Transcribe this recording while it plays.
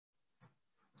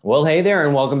Well, hey there,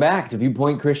 and welcome back to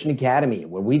ViewPoint Christian Academy,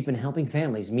 where we've been helping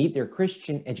families meet their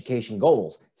Christian education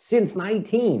goals since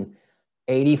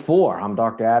 1984. I'm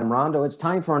Dr. Adam Rondo. It's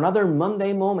time for another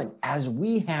Monday moment as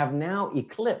we have now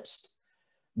eclipsed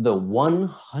the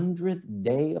 100th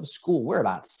day of school. We're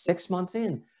about 6 months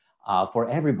in for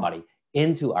everybody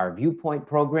into our ViewPoint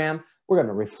program. We're going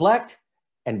to reflect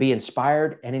and be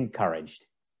inspired and encouraged.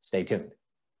 Stay tuned.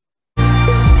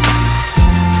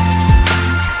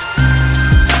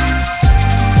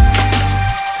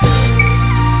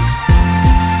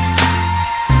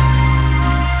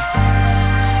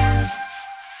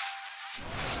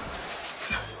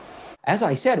 As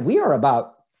I said, we are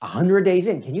about 100 days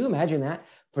in. Can you imagine that?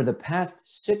 For the past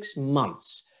 6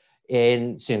 months,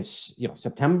 since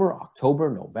September, October,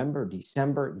 November,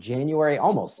 December, January,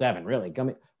 almost 7, really.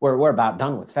 We're about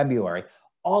done with February.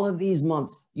 All of these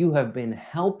months, you have been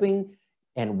helping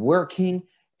and working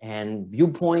and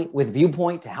with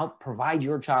ViewPoint to help provide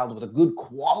your child with a good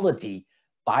quality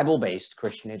Bible-based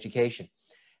Christian education.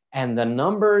 And the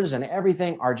numbers and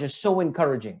everything are just so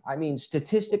encouraging. I mean,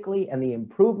 statistically, and the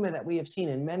improvement that we have seen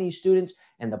in many students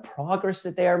and the progress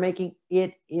that they are making,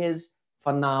 it is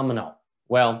phenomenal.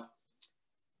 Well,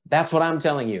 that's what I'm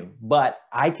telling you. But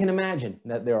I can imagine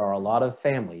that there are a lot of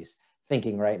families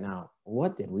thinking right now,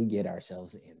 what did we get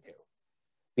ourselves into?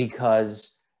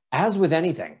 Because as with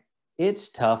anything, it's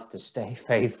tough to stay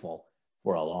faithful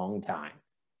for a long time.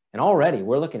 And already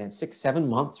we're looking at 6, 7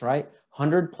 months, right?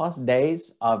 100+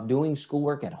 days of doing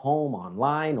schoolwork at home,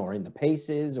 online, or in the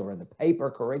PACES, or in the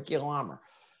paper curriculum.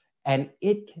 And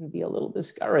it can be a little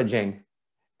discouraging,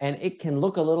 and it can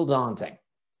look a little daunting.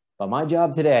 But my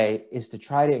job today is to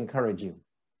try to encourage you.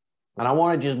 And I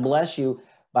want to just bless you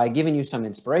by giving you some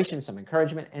inspiration, some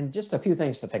encouragement, and just a few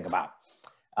things to think about.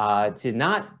 To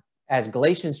not, as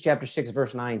Galatians chapter 6,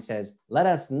 verse 9 says, let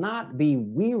us not be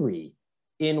weary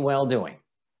in well-doing,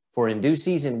 for in due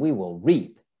season we will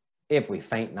reap if we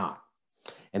faint not.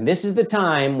 And this is the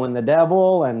time when the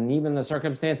devil and even the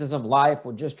circumstances of life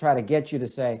will just try to get you to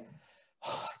say,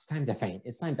 oh, it's time to faint.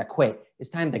 It's time to quit. It's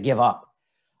time to give up.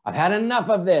 I've had enough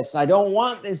of this. I don't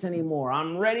want this anymore.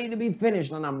 I'm ready to be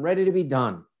finished and I'm ready to be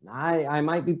done. I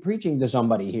might be preaching to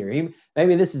somebody here.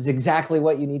 Maybe this is exactly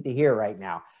what you need to hear right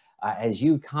now as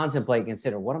you contemplate and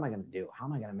consider, what am I going to do? How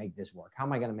am I going to make this work? How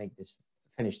am I going to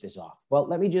finish this off? Well,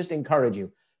 let me just encourage you.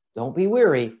 Don't be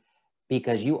weary,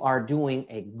 because you are doing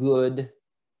a good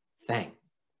thing.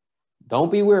 Don't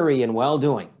be weary in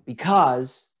well-doing,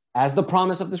 because as the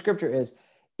promise of the scripture is,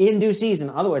 in due season,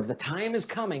 in other words, the time is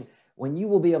coming when you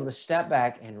will be able to step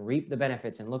back and reap the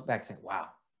benefits and look back and say, wow,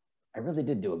 I really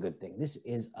did do a good thing. This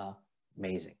is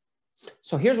amazing.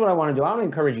 So here's what I want to do. I want to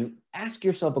encourage you, ask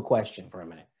yourself a question for a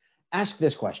minute. Ask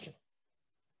this question.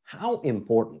 How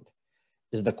important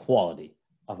is the quality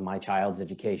of my child's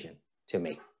education to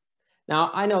me?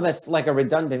 Now, I know that's like a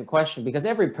redundant question, because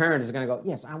every parent is going to go,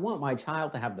 yes, I want my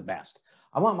child to have the best.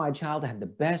 I want my child to have the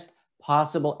best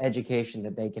possible education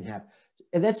that they can have.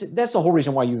 And that's the whole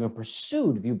reason why you even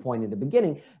pursued ViewPoint in the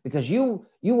beginning, because you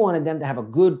wanted them to have a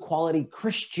good quality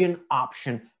Christian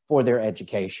option for their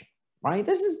education, right?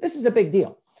 This is a big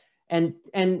deal. And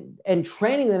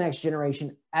training the next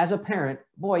generation as a parent,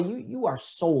 boy, you are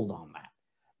sold on that.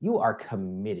 You are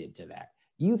committed to that.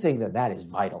 You think that that is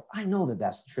vital. I know that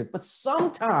that's the truth. But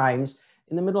sometimes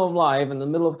in the middle of life, in the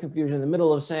middle of confusion, in the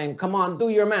middle of saying, come on, do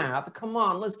your math. Come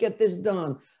on, let's get this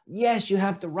done. Yes, you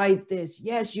have to write this.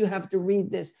 Yes, you have to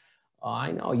read this. Oh, I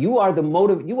know. You are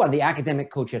the academic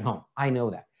coach at home. I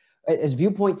know that. As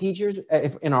ViewPoint teachers,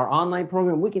 if in our online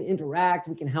program, we can interact,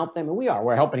 we can help them. And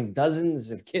we're helping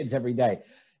dozens of kids every day,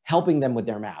 helping them with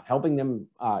their math, helping them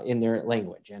in their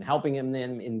language, and helping them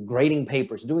in grading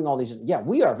papers, doing all these. Yeah,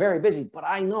 we are very busy, but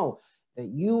I know that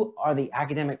you are the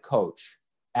academic coach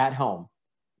at home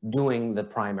doing the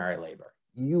primary labor.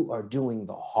 You are doing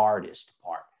the hardest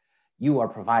part. You are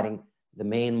providing the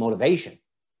main motivation,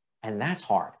 and that's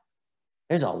hard.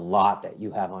 There's a lot that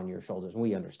you have on your shoulders, and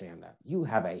we understand that. You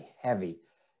have a heavy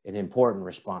and important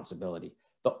responsibility,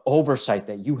 the oversight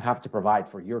that you have to provide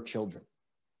for your children,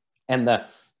 and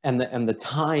the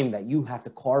time that you have to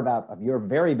carve out of your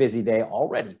very busy day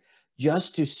already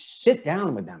just to sit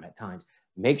down with them at times,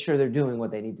 make sure they're doing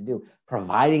what they need to do,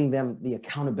 providing them the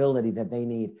accountability that they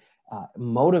need,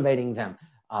 motivating them,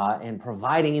 and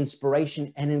providing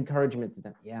inspiration and encouragement to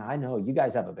them. Yeah, I know you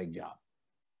guys have a big job.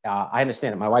 I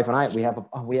understand it. My wife and I,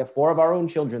 we have 4 of our own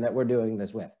children that we're doing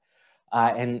this with.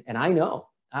 And I know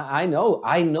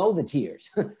the tears.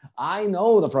 I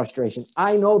know the frustration.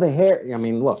 I know the hair. I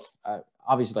mean, look,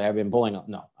 obviously I've been pulling up.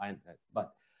 No,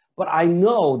 but I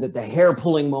know that the hair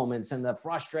pulling moments and the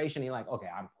frustration, you're like, okay,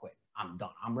 I'm quitting. I'm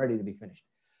done. I'm ready to be finished.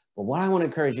 But what I want to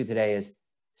encourage you today is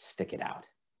stick it out.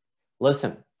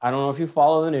 Listen, I don't know if you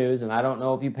follow the news, and I don't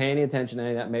know if you pay any attention to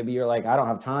any of that. Maybe you're like, I don't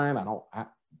have time.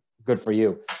 Good for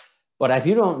you. But if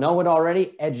you don't know it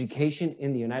already, education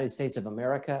in the United States of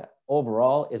America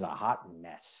overall is a hot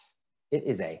mess. It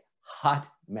is a hot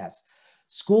mess.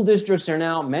 School districts are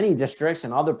now, many districts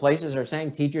and other places are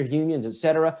saying, teachers, unions,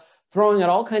 etc., throwing out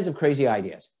all kinds of crazy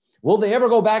ideas. Will they ever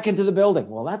go back into the building?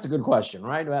 Well, that's a good question,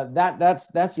 right?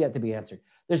 That's yet to be answered.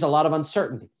 There's a lot of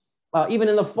uncertainty. Even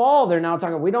in the fall, they're now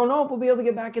talking, we don't know if we'll be able to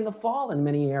get back in the fall in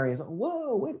many areas.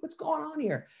 Whoa, what's going on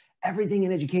here? Everything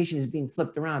in education is being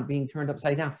flipped around, being turned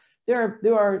upside down. There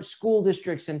are school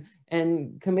districts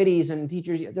and committees and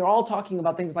teachers. They're all talking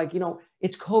about things like,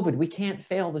 it's COVID. We can't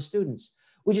fail the students.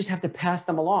 We just have to pass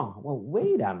them along. Well,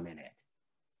 wait a minute.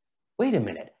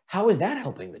 How is that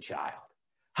helping the child?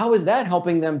 How is that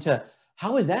helping them to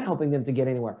get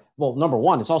anywhere? Well, number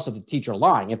one, it's also the teacher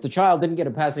lying. If the child didn't get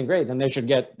a passing grade, then they should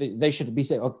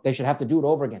have to do it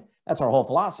over again. That's our whole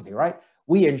philosophy, right?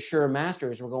 We ensure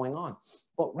masters were going on.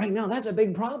 But right now, that's a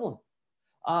big problem.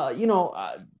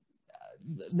 The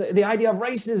idea of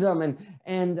racism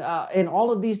and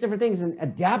all of these different things, and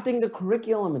adapting the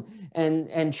curriculum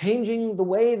and changing the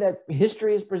way that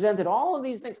history is presented, all of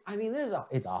these things. I mean,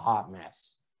 it's a hot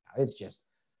mess.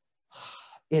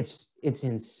 It's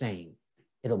insane.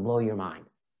 It'll blow your mind.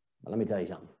 But let me tell you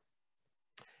something.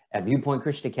 At ViewPoint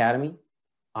Christian Academy,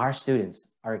 our students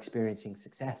are experiencing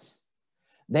success.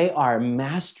 They are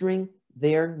mastering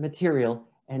their material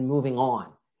and moving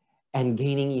on and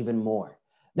gaining even more.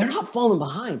 They're not falling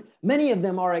behind. Many of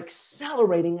them are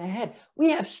accelerating ahead.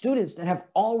 We have students that have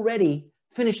already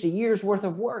finished a year's worth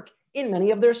of work in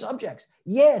many of their subjects.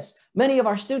 Yes, many of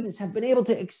our students have been able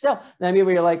to excel. Now,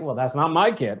 maybe you're like, well, that's not my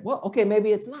kid. Well, okay,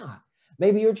 maybe it's not.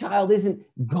 Maybe your child isn't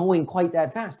going quite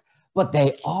that fast, but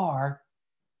they are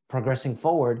progressing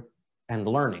forward and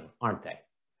learning, aren't they?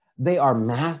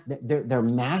 They're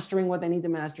mastering what they need to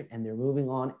master, and they're moving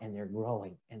on, and they're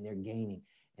growing, and they're gaining,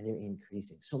 and they're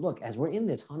increasing. So look, as we're in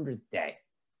this 100th day,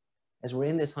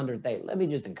 let me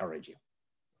just encourage you,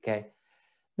 okay?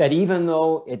 That even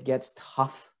though it gets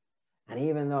tough, and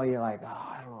even though you're like, oh,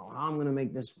 I don't know how I'm going to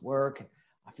make this work,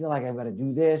 I feel like I've got to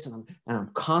do this, and I'm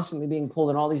constantly being pulled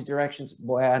in all these directions.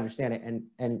 Boy, I understand it.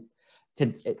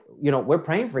 We're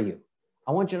praying for you.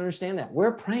 I want you to understand that.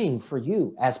 We're praying for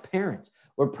you as parents.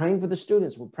 We're praying for the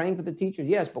students. We're praying for the teachers,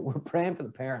 yes, but we're praying for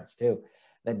the parents too,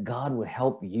 that God would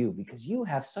help you, because you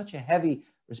have such a heavy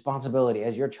responsibility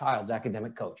as your child's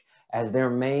academic coach, as their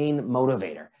main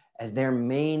motivator, as their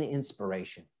main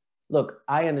inspiration. Look,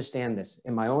 I understand this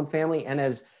in my own family and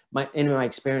in my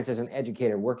experience as an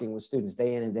educator working with students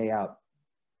day in and day out.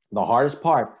 The hardest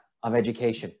part of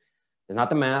education is not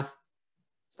the math,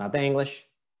 it's not the English,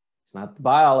 it's not the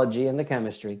biology and the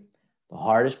chemistry. The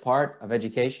hardest part of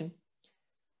education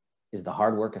is the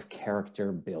hard work of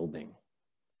character building.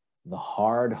 The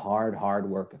hard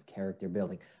work of character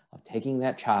building, of taking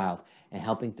that child and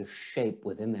helping to shape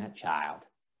within that child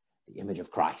the image of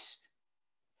Christ,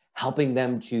 helping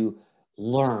them to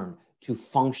learn to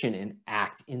function and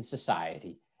act in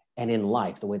society and in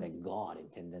life the way that God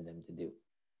intended them to do,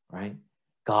 right?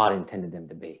 God intended them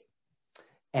to be.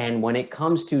 And when it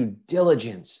comes to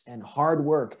diligence and hard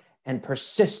work and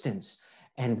persistence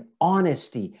and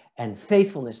honesty and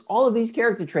faithfulness, all of these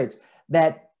character traits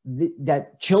that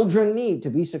children need to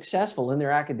be successful in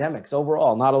their academics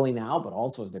overall, not only now, but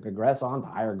also as they progress on to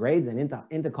higher grades and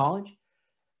into college.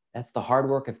 That's the hard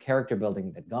work of character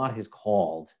building that God has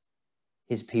called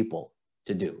his people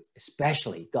to do.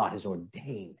 Especially God has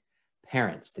ordained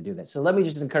parents to do that. So let me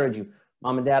just encourage you,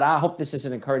 Mom and Dad, I hope this is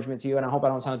an encouragement to you, and I hope I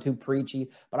don't sound too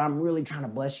preachy, but I'm really trying to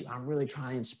bless you. I'm really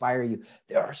trying to inspire you.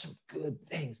 There are some good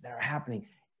things that are happening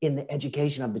in the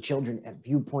education of the children at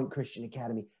ViewPoint Christian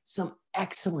Academy. Some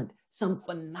excellent, some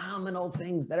phenomenal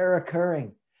things that are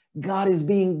occurring. God is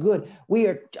being good.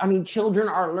 Children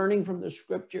are learning from the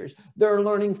scriptures. They're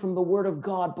learning from the word of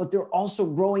God, but they're also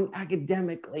growing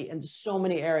academically in so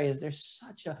many areas. There's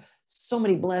so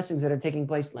many blessings that are taking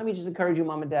place. Let me just encourage you,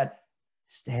 Mom and Dad,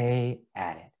 stay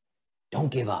at it.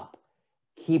 Don't give up.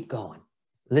 Keep going.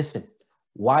 Listen,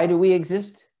 why do we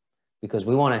exist? Because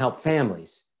we want to help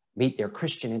families meet their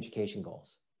Christian education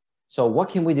goals. So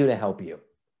what can we do to help you?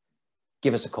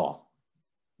 Give us a call.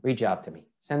 Reach out to me.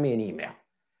 Send me an email.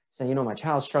 Say, my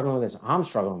child's struggling with this. I'm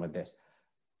struggling with this.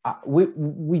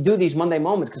 We do these Monday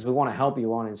moments because we want to help you,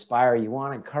 want to inspire you,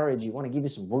 want to encourage you, want to give you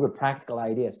some good practical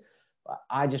ideas. But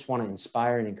I just want to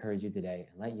inspire and encourage you today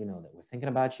and let you know that we're thinking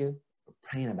about you. We're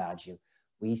praying about you.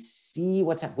 We see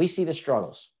what's happening. We see the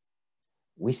struggles.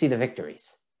 We see the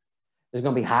victories. There's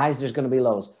going to be highs. There's going to be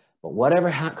lows. But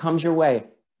whatever comes your way,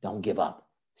 Don't give up.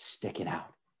 Stick it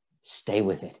out. Stay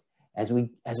with it. As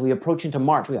we approach into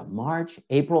March, we have March,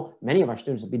 April. Many of our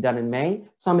students will be done in May,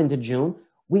 some into June.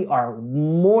 We are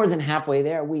more than halfway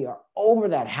there. We are over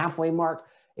that halfway mark.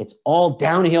 It's all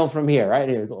downhill from here,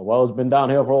 right? Well, it's been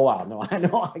downhill for a while. No, I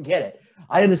know, I get it.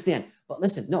 I understand. But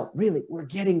listen, no, really, we're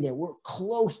getting there. We're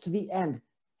close to the end.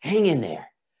 Hang in there.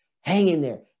 Hang in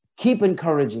there. Keep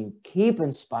encouraging. Keep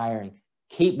inspiring.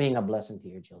 Keep being a blessing to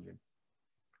your children.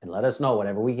 And let us know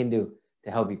whatever we can do to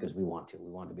help you, because we want to.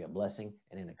 We want to be a blessing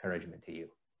and an encouragement to you.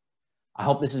 I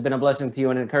hope this has been a blessing to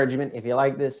you and encouragement. If you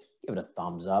like this, give it a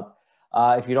thumbs up.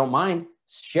 If you don't mind,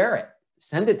 share it.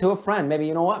 Send it to a friend. Maybe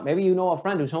you know what? Maybe you know a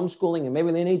friend who's homeschooling and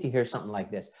maybe they need to hear something like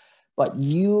this. But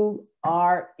you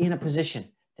are in a position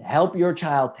to help your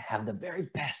child to have the very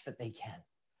best that they can.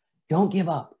 Don't give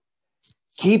up.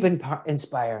 Keep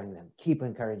inspiring them. Keep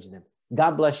encouraging them.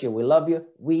 God bless you. We love you.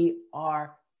 We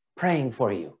are praying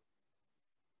for you.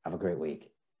 Have a great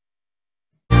week.